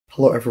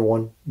Hello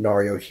everyone,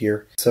 Nario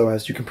here. So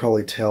as you can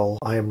probably tell,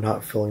 I am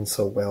not feeling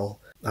so well.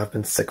 I've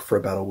been sick for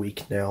about a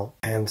week now,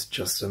 and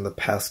just in the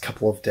past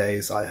couple of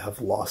days I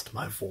have lost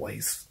my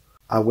voice.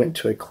 I went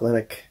to a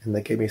clinic and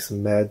they gave me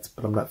some meds,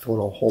 but I'm not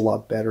feeling a whole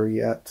lot better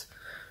yet.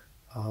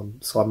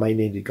 So I might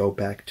need to go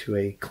back to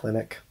a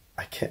clinic.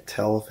 I can't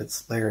tell if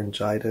it's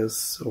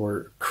laryngitis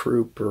or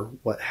croup or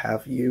what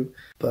have you,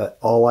 but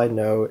all I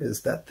know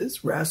is that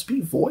this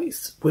raspy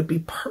voice would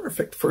be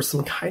perfect for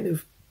some kind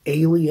of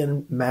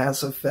alien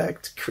Mass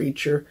Effect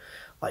creature.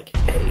 Like,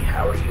 hey,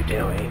 how are you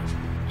doing?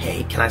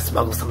 Hey, can I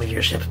smuggle some of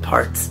your ship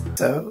parts?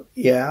 So,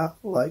 yeah,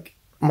 like,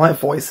 my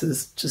voice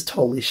is just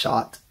totally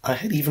shot. I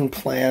had even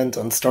planned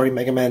on starting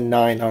Mega Man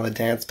 9 on a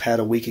dance pad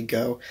a week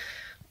ago,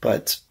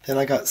 but then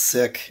I got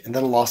sick and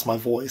then I lost my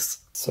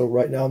voice. So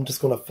right now I'm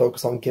just going to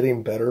focus on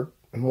getting better,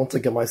 and once I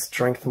get my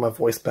strength and my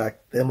voice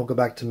back, then we'll go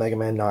back to Mega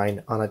Man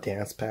 9 on a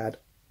dance pad,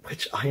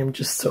 which I am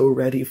just so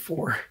ready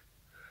for.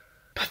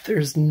 But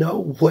there's no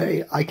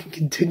way I can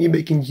continue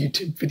making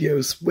YouTube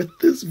videos with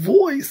this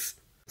voice.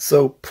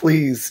 So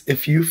please,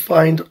 if you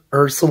find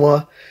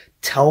Ursula,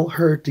 tell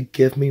her to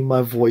give me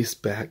my voice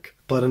back.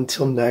 But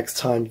until next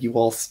time, you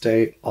all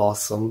stay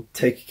awesome.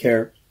 Take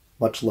care.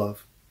 Much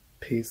love.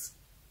 Peace.